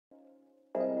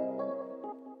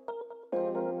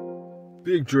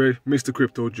Big Dre, Mr.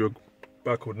 Crypto Jug,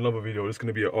 back with another video. This is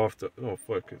going to be an after. Oh,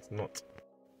 fuck, it's not.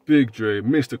 Big Dre,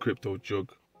 Mr. Crypto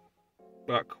Jug,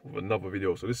 back with another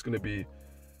video. So this is going to be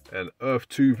an Earth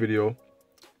 2 video,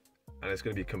 and it's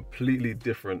going to be completely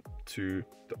different to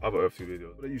the other Earth 2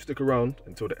 videos. But you stick around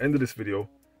until the end of this video,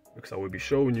 because I will be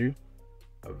showing you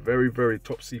a very, very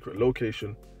top secret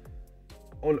location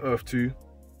on Earth 2,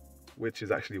 which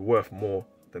is actually worth more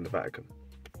than the Vatican.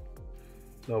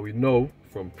 Now we know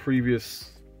from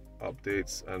previous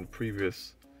updates and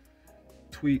previous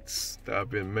tweets that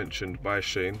have been mentioned by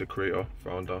Shane, the creator,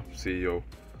 founder, CEO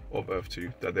of Earth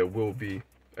 2, that there will be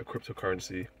a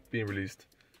cryptocurrency being released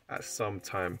at some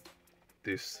time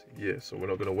this year. So we're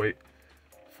not going to wait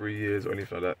 3 years or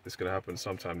anything like that. It's going to happen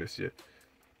sometime this year.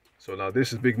 So now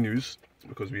this is big news,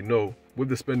 because we know with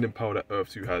the spending power that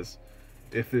Earth 2 has,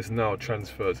 if this now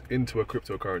transfers into a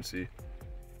cryptocurrency,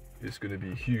 it's going to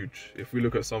be huge. If we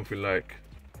look at something like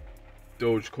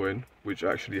Dogecoin, which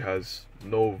actually has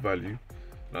no value,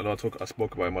 and I know I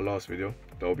spoke about it in my last video,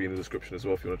 that will be in the description as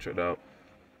well if you want to check that out.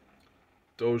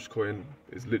 Dogecoin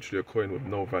is literally a coin with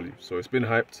no value. So it's been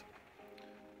hyped,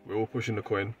 we're all pushing the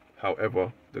coin,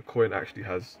 however, the coin actually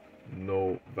has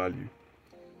no value.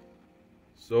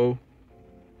 So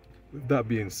with that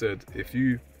being said, if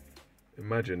you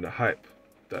imagine the hype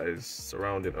that is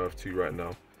surrounding Earth 2 right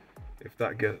now, if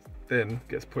that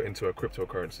gets put into a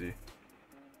cryptocurrency,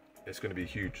 it's going to be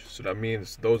huge. So that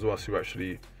means those of us who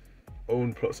actually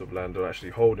own plots of land or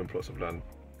actually holding plots of land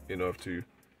in Earth 2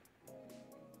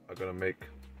 are going to make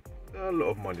a lot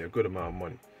of money, a good amount of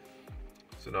money.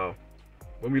 So now,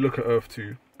 when we look at Earth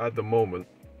 2, at the moment,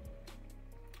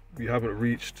 we haven't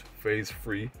reached phase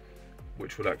 3,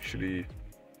 which would actually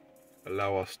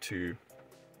allow us to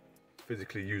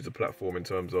physically use the platform in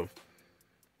terms of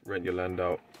rent your land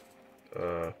out,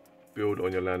 build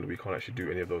on your land. We can't actually do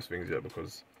any of those things yet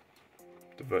because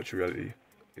the virtual reality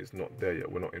is not there yet.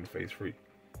 We're not in phase 3.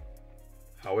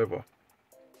 However,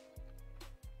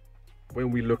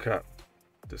 when we look at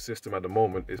the system at the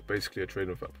moment, it's basically a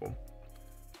trading platform.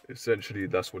 Essentially,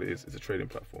 that's what it is. It's a trading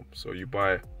platform. So you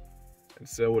buy and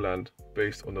sell land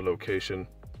based on the location,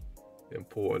 the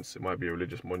importance. It might be a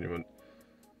religious monument.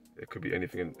 It could be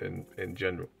anything in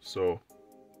general. So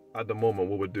at the moment,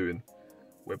 what we're doing,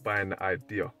 we're buying the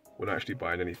idea. We're not actually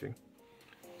buying anything.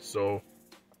 So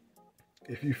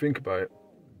if you think about it,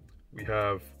 we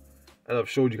have, and I've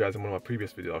showed you guys in one of my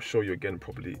previous videos, I'll show you again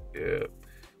probably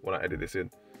when I edit this in.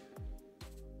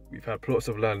 We've had plots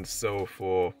of land sell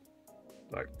for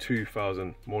like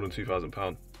more than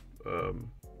 £2,000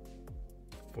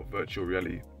 for virtual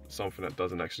reality, something that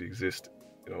doesn't actually exist.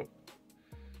 You know,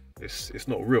 it's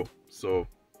not real. So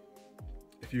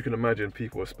if you can imagine,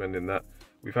 people are spending that.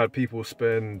 We've had people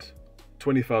spend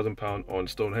 £20,000 on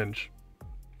Stonehenge.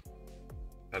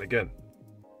 And again,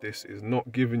 this is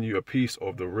not giving you a piece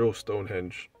of the real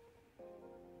Stonehenge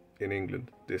in England.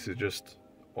 This is just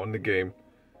on the game.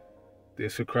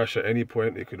 This could crash at any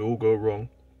point. It could all go wrong,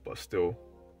 but still,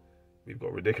 we've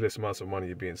got ridiculous amounts of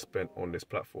money being spent on this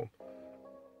platform.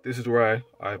 This is why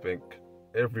I think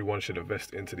everyone should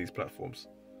invest into these platforms.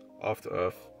 After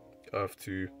Earth, Earth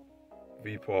 2,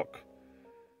 Vpark,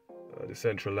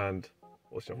 Decentraland,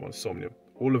 what's the other one? Somnium.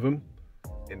 All of them,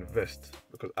 invest,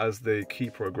 because as they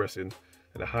keep progressing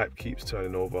and the hype keeps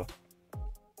turning over,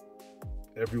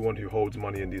 everyone who holds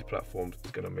money in these platforms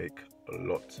is going to make a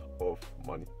lot of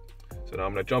money. So now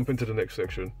I'm going to jump into the next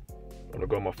section. I'm going to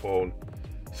go on my phone,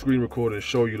 screen record, and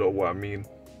show you lot what I mean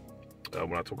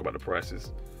when I talk about the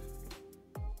prices.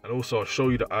 And also I'll show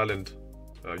you the island.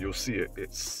 You'll see it.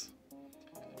 It's,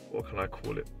 what can I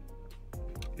call it?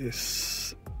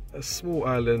 It's a small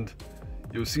island.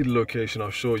 You'll see the location. I'll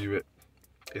show you it.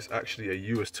 It's actually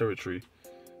a US territory.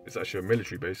 It's actually a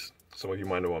military base. Some of you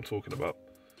might know what I'm talking about.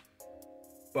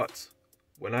 But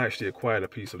when I actually acquired a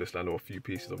piece of this land, or a few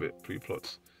pieces of it, 3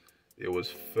 plots, it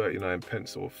was 39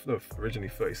 pence, or no, originally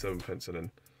 37 pence, and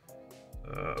then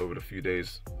over the few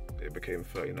days it became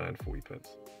 39, 40 pence.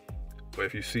 But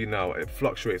if you see now, it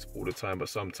fluctuates all the time, but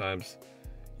sometimes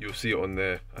you'll see it on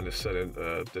there and they're selling,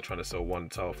 they're trying to sell 1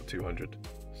 tile for 200.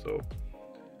 So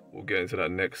we'll get into that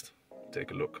next.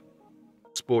 Take a look.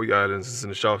 Sporty Islands is in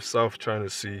the South China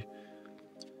Sea.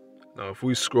 Now if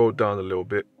we scroll down a little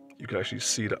bit, you can actually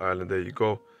see the island. There you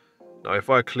go. Now if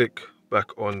I click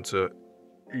back onto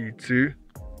E2,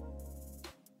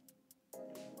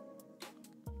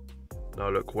 now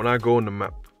look, when I go on the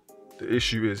map, the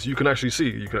issue is you can actually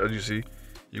see, as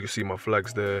you can see my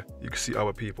flags there. You can see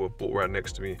other people bought right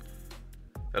next to me.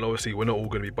 And obviously we're not all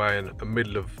going to be buying a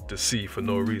middle of the sea for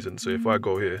no reason. So if I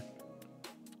go here,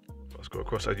 let's go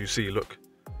across, as you see, look,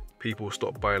 people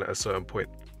stop buying at a certain point.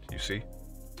 you see?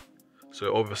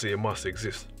 So obviously it must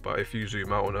exist. But if you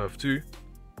zoom out on Earth too,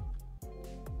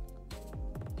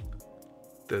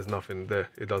 there's nothing there.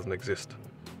 It doesn't exist.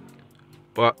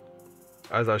 But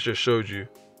as I just showed you,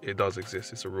 it does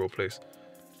exist. It's a real place.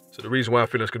 So the reason why I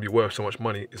think it's going to be worth so much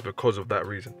money is because of that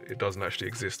reason. It doesn't actually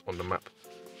exist on the map.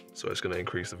 So it's going to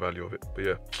increase the value of it. But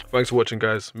yeah, thanks for watching,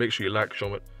 guys. Make sure you like,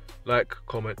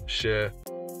 comment, share.